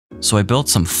So I built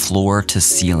some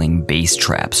floor-to-ceiling bass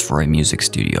traps for a music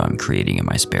studio I'm creating in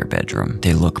my spare bedroom.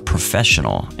 They look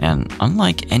professional and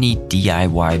unlike any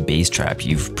DIY bass trap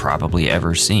you've probably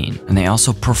ever seen. And they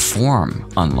also perform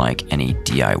unlike any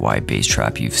DIY bass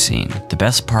trap you've seen. The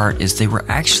best part is they were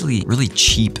actually really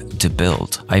cheap to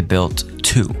build. I built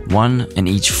two, one in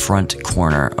each front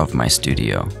corner of my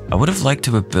studio. I would have liked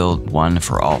to have built one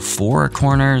for all four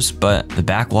corners, but the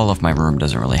back wall of my room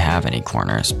doesn't really have any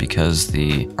corners because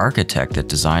the architect that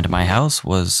designed my house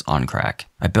was on crack.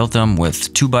 I built them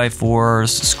with 2x4s,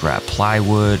 scrap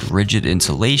plywood, rigid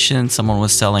insulation someone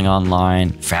was selling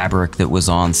online, fabric that was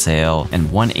on sale, and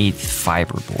 1/8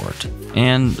 fiberboard.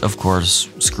 And of course,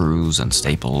 screws and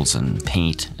staples and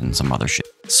paint and some other shit.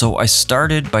 So I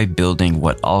started by building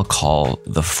what I'll call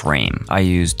the frame. I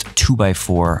used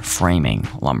 2x4 framing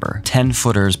lumber, 10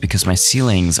 footers because my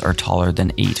ceilings are taller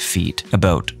than 8 feet,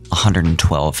 about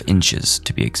 112 inches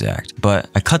to be exact. But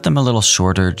I cut them a little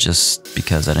shorter just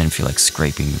because I didn't feel like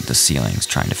scraping the ceilings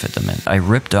trying to fit them in. I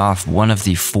ripped off one of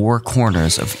the 4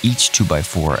 corners of each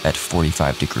 2x4 at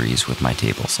 45 degrees with my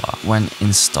table saw. When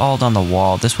installed on the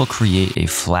wall, this will create a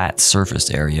flat surface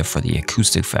area for the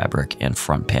acoustic fabric and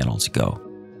front panel to go.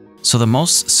 So the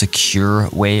most secure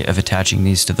way of attaching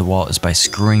these to the wall is by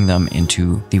screwing them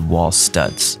into the wall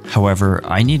studs. However,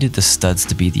 I needed the studs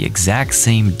to be the exact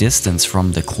same distance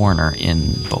from the corner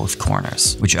in both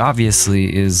corners, which obviously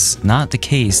is not the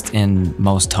case in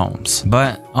most homes.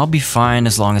 But I'll be fine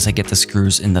as long as I get the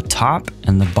screws in the top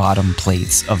and the bottom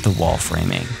plates of the wall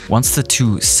framing. Once the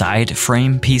 2 side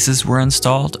frame pieces were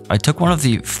installed, I took one of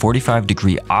the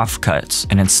 45-degree offcuts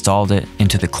and installed it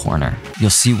into the corner. You'll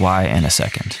see why in a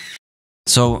second.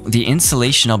 So the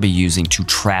insulation I'll be using to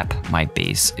trap my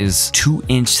bass is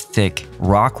 2-inch thick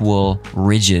rockwool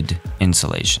rigid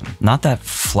insulation. Not that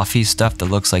fluffy stuff that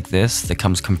looks like this that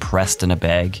comes compressed in a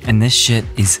bag. And this shit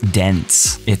is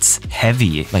dense. It's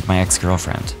heavy like my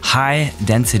ex-girlfriend. High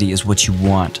density is what you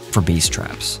want for bass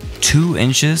traps. 2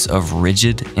 inches of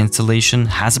rigid insulation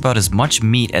has about as much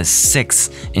meat as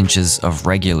 6 inches of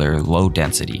regular low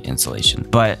density insulation,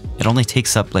 but it only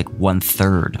takes up like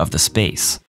 1/3 of the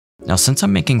space. Now, since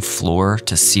I'm making floor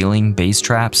to ceiling bass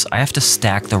traps, I have to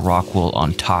stack the rockwool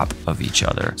on top of each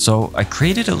other. So I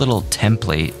created a little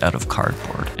template out of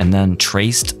cardboard and then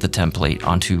traced the template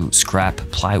onto scrap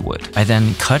plywood. I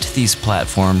then cut these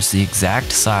platforms the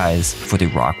exact size for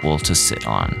the rockwool to sit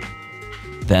on.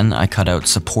 Then I cut out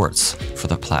supports for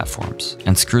the platforms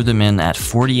and screwed them in at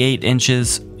 48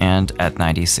 inches and at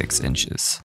 96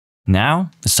 inches. Now,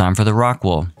 it's time for the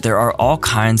rockwool. There are all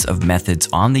kinds of methods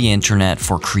on the internet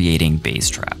for creating bass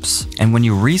traps. And when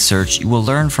you research, you will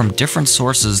learn from different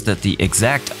sources that the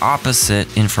exact opposite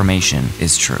information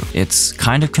is true. It's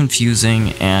kind of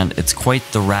confusing and it's quite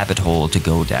the rabbit hole to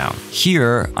go down.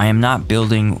 Here, I am not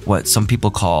building what some people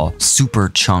call super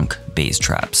chunk bass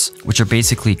traps, which are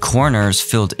basically corners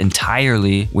filled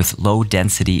entirely with low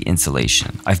density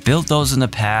insulation. I've built those in the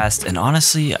past and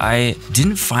honestly, I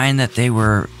didn't find that they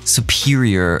were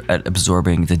superior at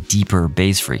absorbing the deeper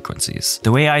bass frequencies.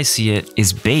 The way I see it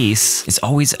is bass is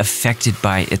always affected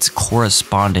by its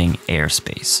corresponding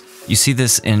airspace. You see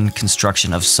this in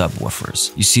construction of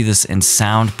subwoofers. You see this in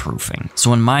soundproofing.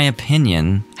 So in my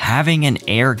opinion, having an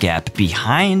air gap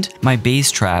behind my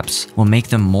bass traps will make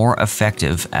them more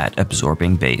effective at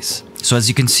absorbing bass. So as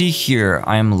you can see here,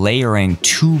 I am layering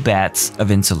 2 bats of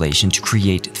insulation to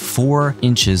create 4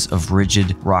 inches of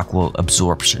rigid rockwool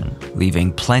absorption,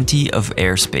 leaving plenty of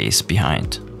airspace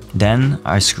behind. Then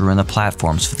I screw in the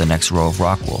platforms for the next row of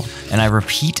rockwool, and I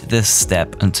repeat this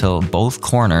step until both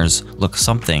corners look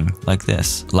something like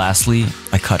this. Lastly,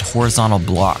 I cut horizontal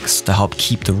blocks to help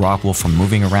keep the rockwool from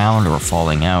moving around or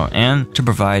falling out, and to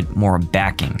provide more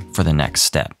backing for the next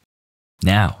step.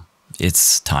 Now,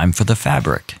 it's time for the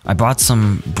fabric. I bought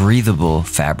some breathable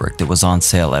fabric that was on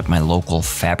sale at my local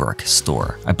fabric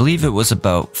store. I believe it was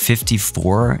about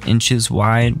 54 inches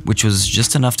wide, which was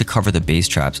just enough to cover the bass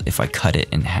traps if I cut it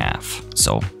in half.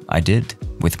 So I did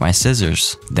with my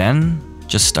scissors. Then,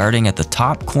 just starting at the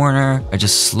top corner, I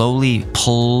just slowly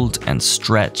pulled and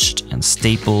stretched and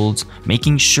stapled,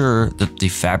 making sure that the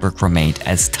fabric remained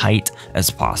as tight as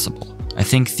possible. I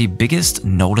think the biggest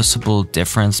noticeable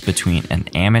difference between an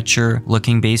amateur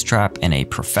looking bass trap and a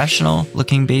professional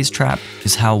looking bass trap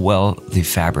is how well the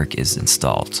fabric is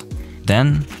installed.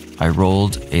 Then I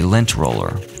rolled a lint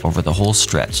roller over the whole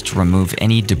stretch to remove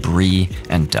any debris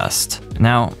and dust.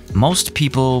 Now, most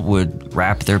people would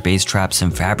wrap their bass traps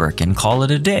in fabric and call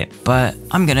it a day, but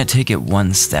I'm gonna take it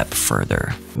one step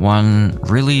further. One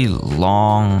really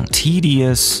long,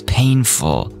 tedious,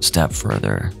 painful step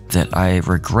further that I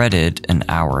regretted an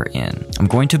hour in. I'm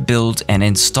going to build and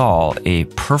install a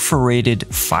perforated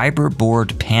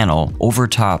fiberboard panel over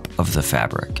top of the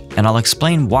fabric, and I'll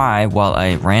explain why while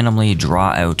I randomly draw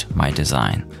out my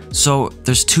design. So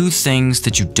there's two things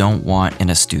that you don't want in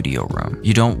a studio room.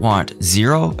 You don't want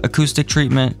zero acoustic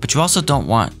treatment, but you also don't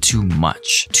want too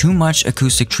much. Too much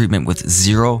acoustic treatment with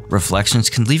zero reflections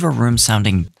can leave a room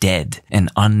sounding dead and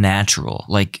unnatural,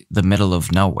 like the middle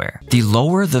of nowhere. The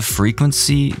lower the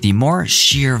frequency, the more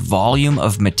sheer volume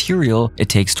of material it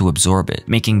takes to absorb it,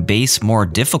 making bass more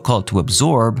difficult to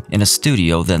absorb in a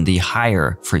studio than the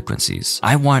higher frequencies.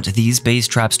 I want these bass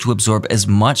traps to absorb as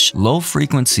much low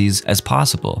frequencies as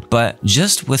possible. But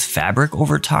just with fabric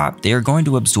over top, they are going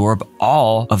to absorb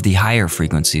all of the higher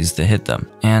frequencies that hit them.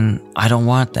 And I don't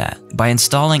want that. By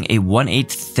installing a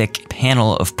 1/8 thick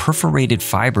panel of perforated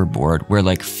fiberboard where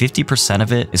like 50%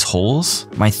 of it is holes,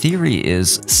 my theory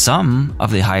is some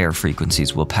of the higher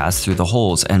frequencies will pass through the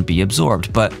holes and be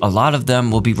absorbed, but a lot of them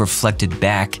will be reflected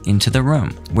back into the room.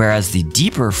 Whereas the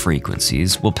deeper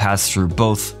frequencies will pass through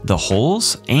both the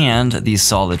holes and the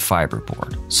solid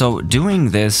fiberboard. So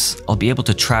doing this, I'll be able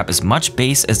to trap as much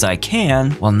bass as I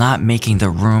can while not making the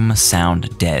room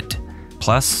sound dead.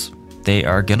 Plus, they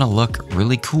are gonna look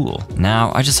really cool.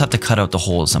 Now, I just have to cut out the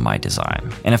holes in my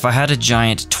design. And if I had a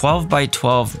giant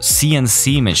 12x12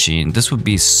 CNC machine, this would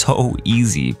be so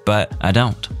easy, but I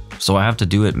don't. So I have to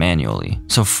do it manually.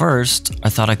 So first, I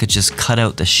thought I could just cut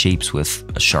out the shapes with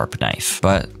a sharp knife,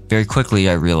 but very quickly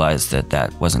I realized that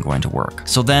that wasn't going to work.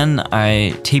 So then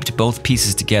I taped both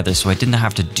pieces together so I didn't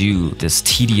have to do this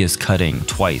tedious cutting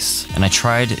twice. And I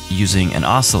tried using an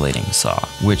oscillating saw,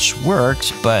 which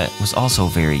worked, but was also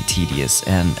very tedious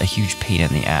and a huge pain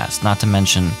in the ass, not to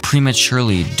mention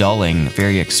prematurely dulling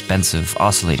very expensive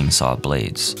oscillating saw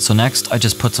blades. So next, I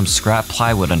just put some scrap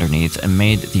plywood underneath and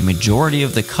made the majority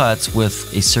of the cuts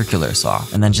with a circular saw,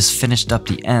 and then just finished up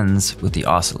the ends with the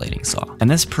oscillating saw. And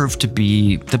this proved to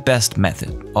be the best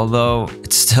method, although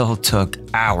it still took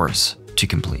hours to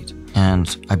complete.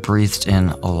 And I breathed in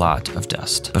a lot of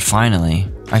dust. But finally,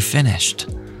 I finished.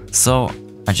 So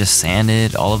I just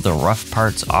sanded all of the rough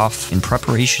parts off in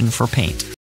preparation for paint.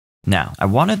 Now, I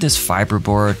wanted this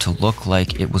fiberboard to look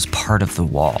like it was part of the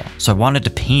wall. So I wanted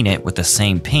to paint it with the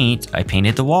same paint I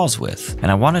painted the walls with. And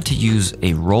I wanted to use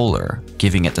a roller,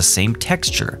 giving it the same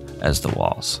texture as the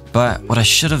walls. But what I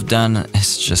should have done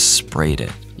is just sprayed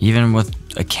it. Even with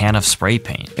a can of spray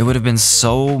paint. It would have been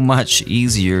so much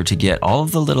easier to get all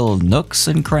of the little nooks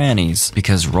and crannies,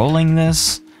 because rolling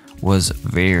this was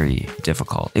very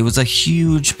difficult. It was a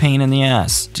huge pain in the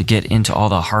ass to get into all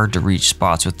the hard to reach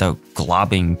spots without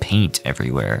globbing paint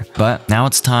everywhere. But now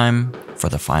it's time for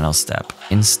the final step,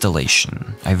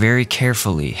 installation. I very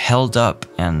carefully held up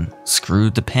and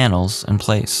screwed the panels in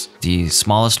place, the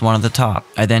smallest one at the top.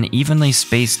 I then evenly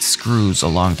spaced screws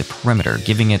along the perimeter,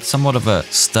 giving it somewhat of a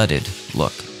studded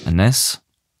look. And this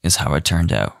is how it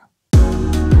turned out.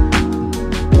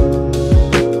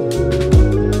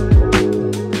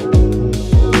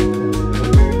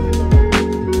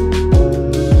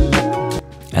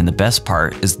 And the best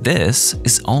part is this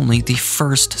is only the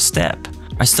first step.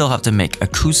 I still have to make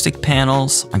acoustic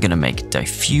panels, I'm gonna make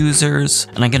diffusers,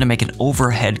 and I'm gonna make an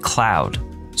overhead cloud.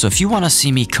 So if you wanna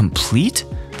see me complete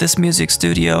this music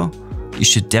studio, you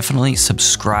should definitely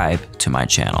subscribe to my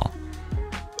channel.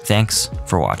 Thanks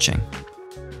for watching.